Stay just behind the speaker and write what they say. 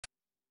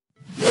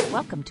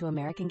Welcome to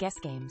American Guess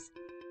Games.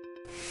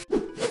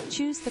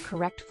 Choose the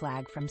correct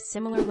flag from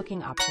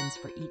similar-looking options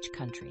for each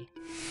country.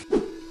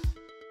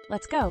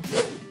 Let's go.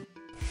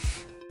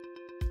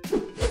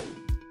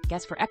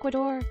 Guess for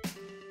Ecuador.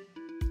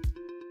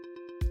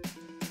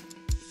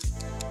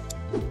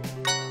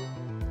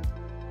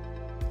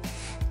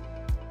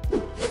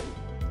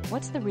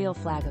 What's the real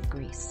flag of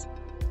Greece?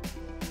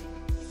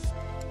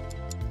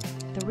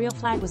 The real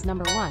flag was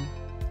number 1.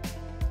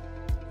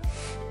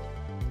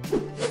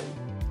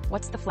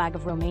 What's the flag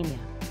of Romania?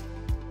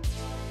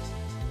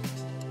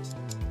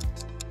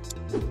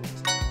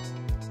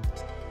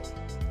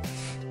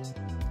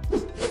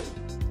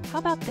 How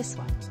about this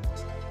one?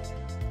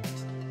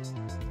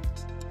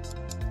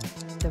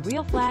 The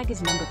real flag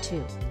is number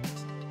 2.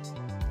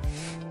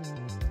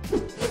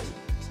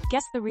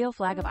 Guess the real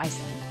flag of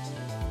Iceland.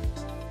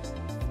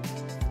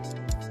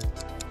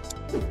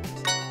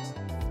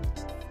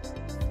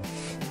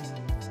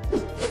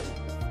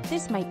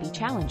 This might be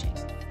challenging.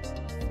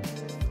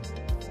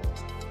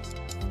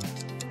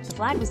 The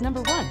flag was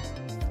number 1.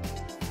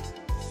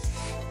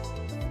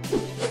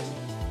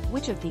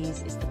 Which of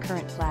these is the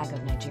current flag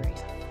of Nigeria?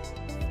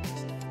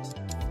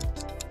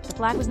 The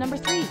flag was number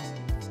 3.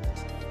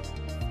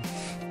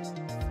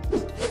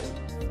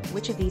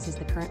 Which of these is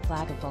the current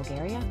flag of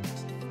Bulgaria?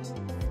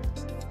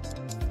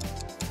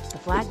 The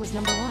flag was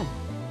number 1.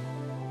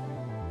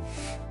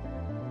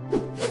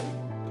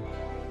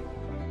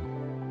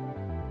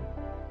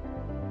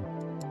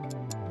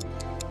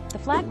 The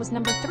flag was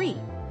number 3.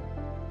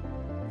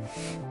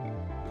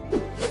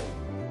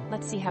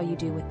 Let's see how you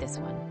do with this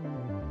one.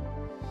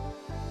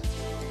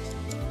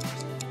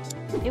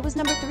 It was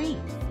number 3.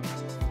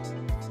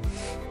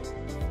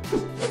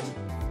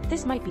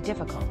 This might be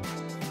difficult.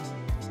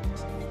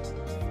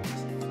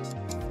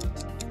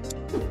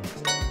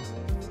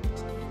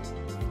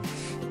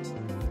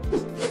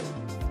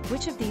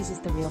 Which of these is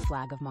the real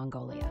flag of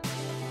Mongolia?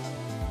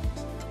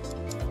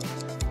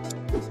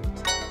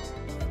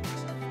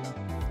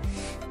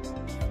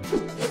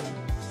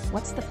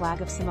 What's the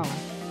flag of Samoa?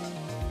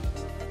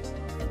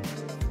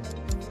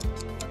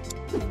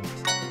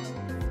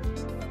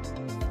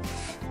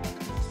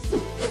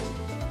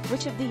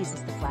 Which of these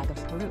is the flag of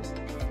Peru?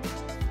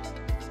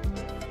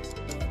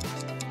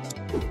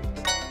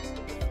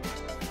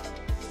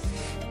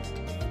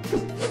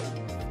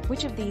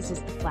 Which of these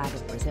is the flag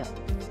of Brazil?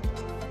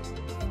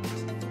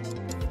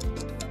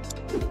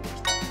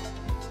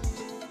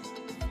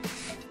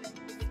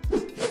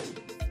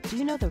 Do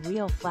you know the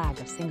real flag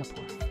of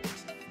Singapore?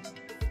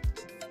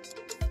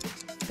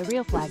 The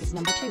real flag is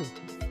number 2.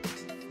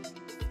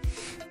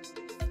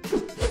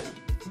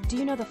 Do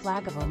you know the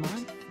flag of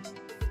Oman?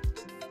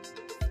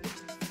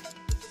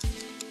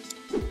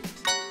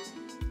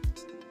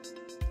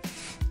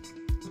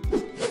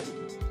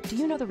 Do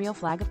you know the real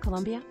flag of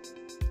Colombia?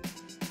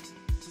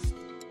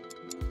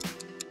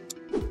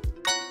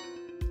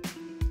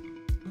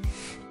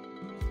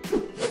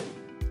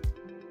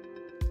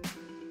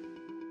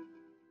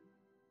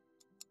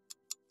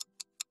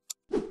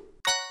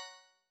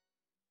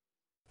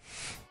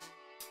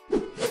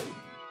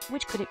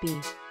 Which could it be?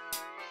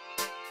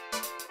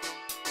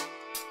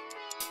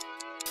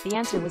 The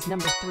answer was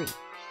number 3.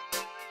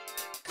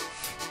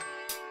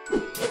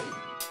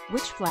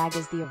 Which flag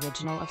is the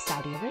original of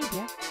Saudi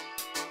Arabia?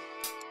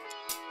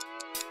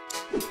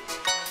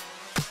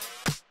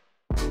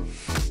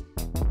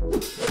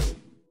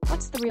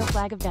 What's the real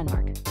flag of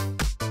Denmark?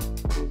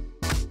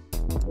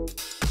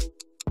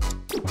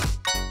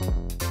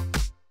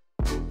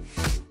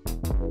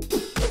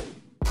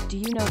 Do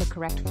you know the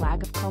correct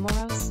flag of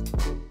Comoros?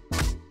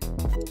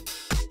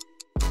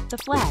 The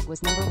flag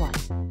was number 1.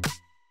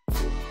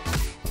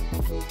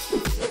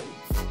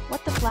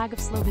 What the flag of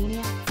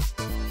Slovenia?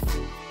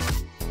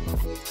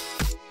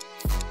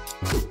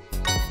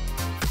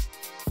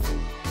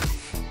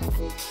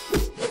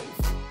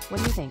 What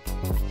do you think?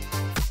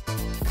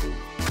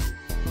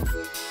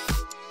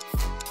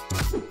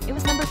 It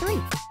was number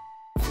 3.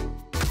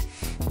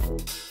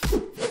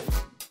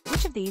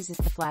 Which of these is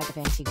the flag of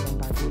Antigua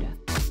and Barbuda?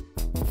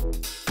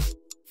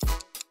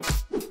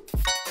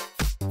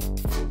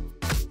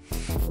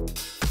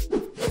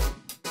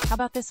 How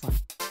about this one?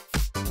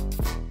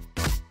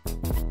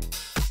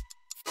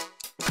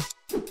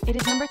 It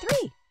is number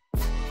 3.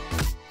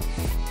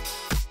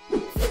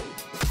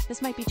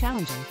 This might be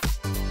challenging.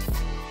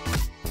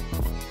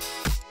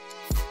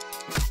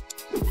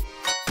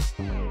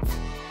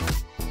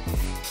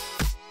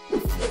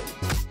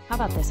 How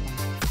about this one?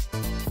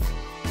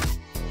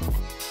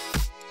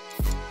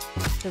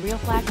 The real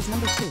flag is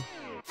number 2.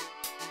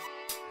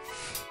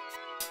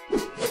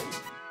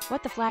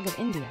 What the flag of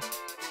India?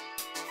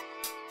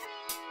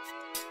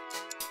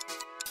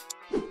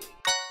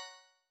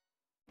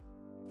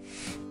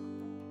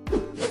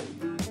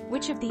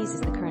 Which of these is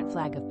the current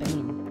flag of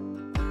Benin?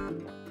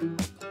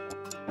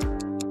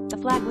 The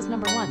flag was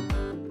number 1.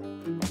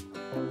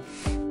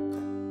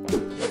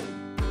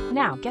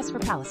 Now, guess for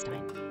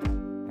Palestine.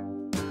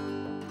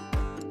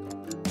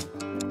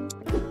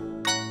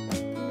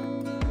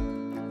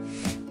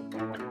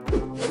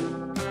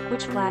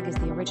 Which flag is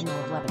the original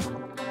of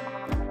Lebanon?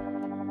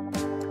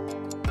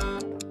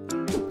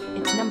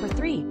 It's number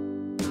 3.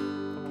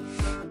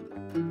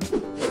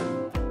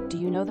 Do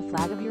you know the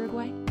flag of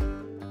Uruguay?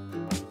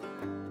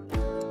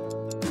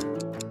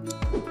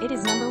 It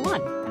is number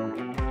 1.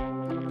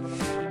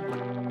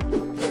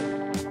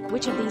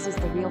 Which of these is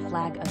the real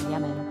flag of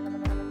Yemen?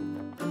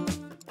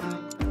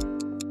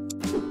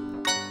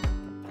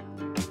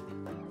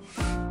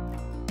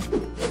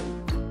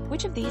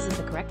 Which of these is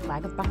the correct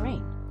flag of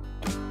Bahrain?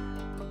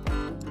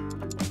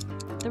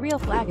 The real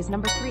flag is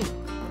number 3.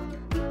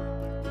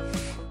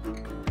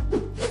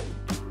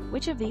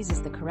 Which of these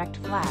is the correct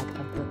flag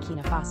of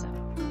Burkina Faso?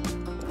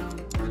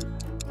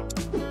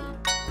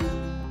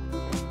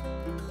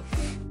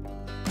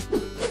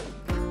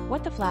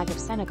 What the flag of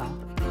Senegal?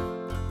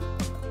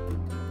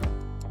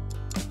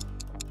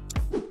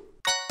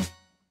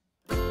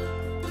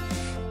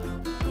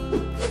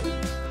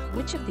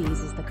 Which of these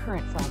is the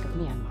current flag of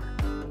Myanmar?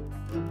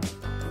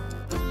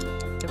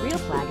 The real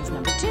flag is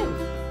number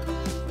 2.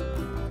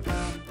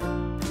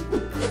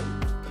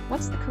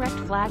 What's the correct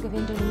flag of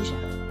Indonesia?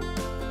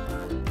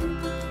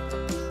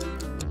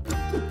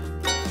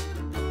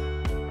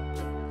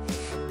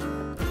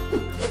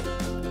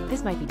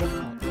 This might be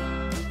difficult.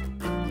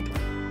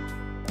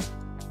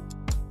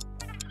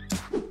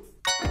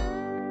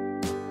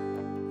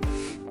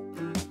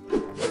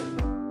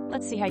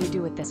 Let's see how you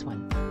do with this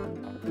one.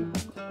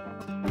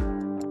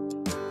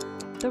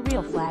 The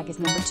real flag is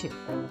number 2.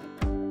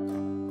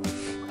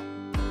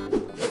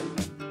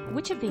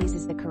 Which of these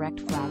is the correct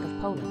flag of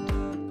Poland?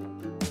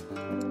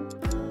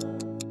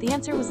 The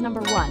answer was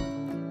number 1.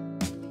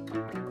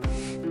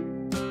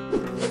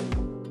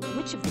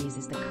 Which of these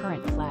is the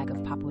current flag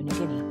of Papua New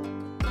Guinea?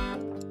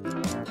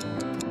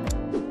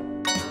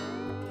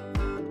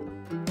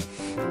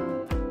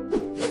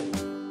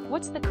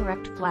 What's the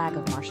correct flag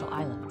of Marshall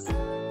Islands?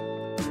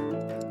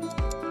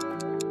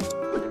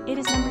 It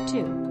is number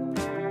 2.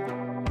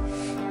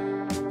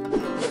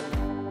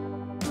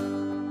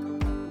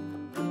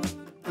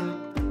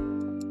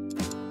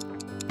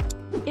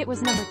 It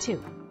was number 2.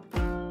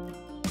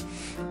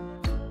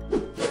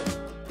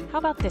 How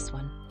about this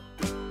one?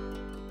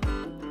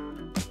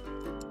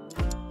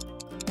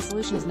 The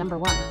solution is number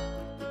 1.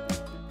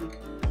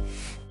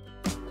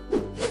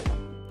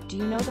 Do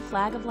you know the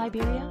flag of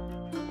Liberia?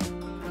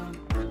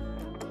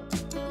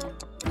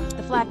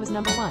 The flag was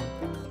number 1.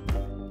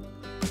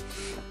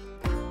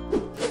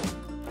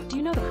 Do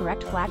you know the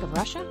correct flag of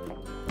Russia?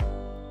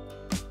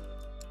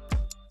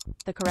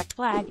 The correct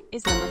flag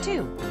is number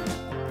 2.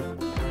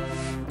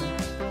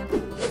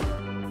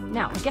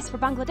 Now, guess for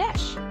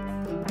Bangladesh.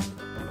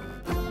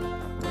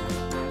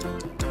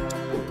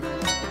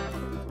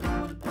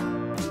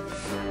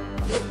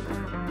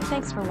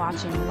 Thanks for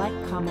watching. Like,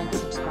 comment,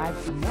 subscribe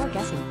for more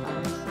guessing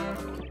fun.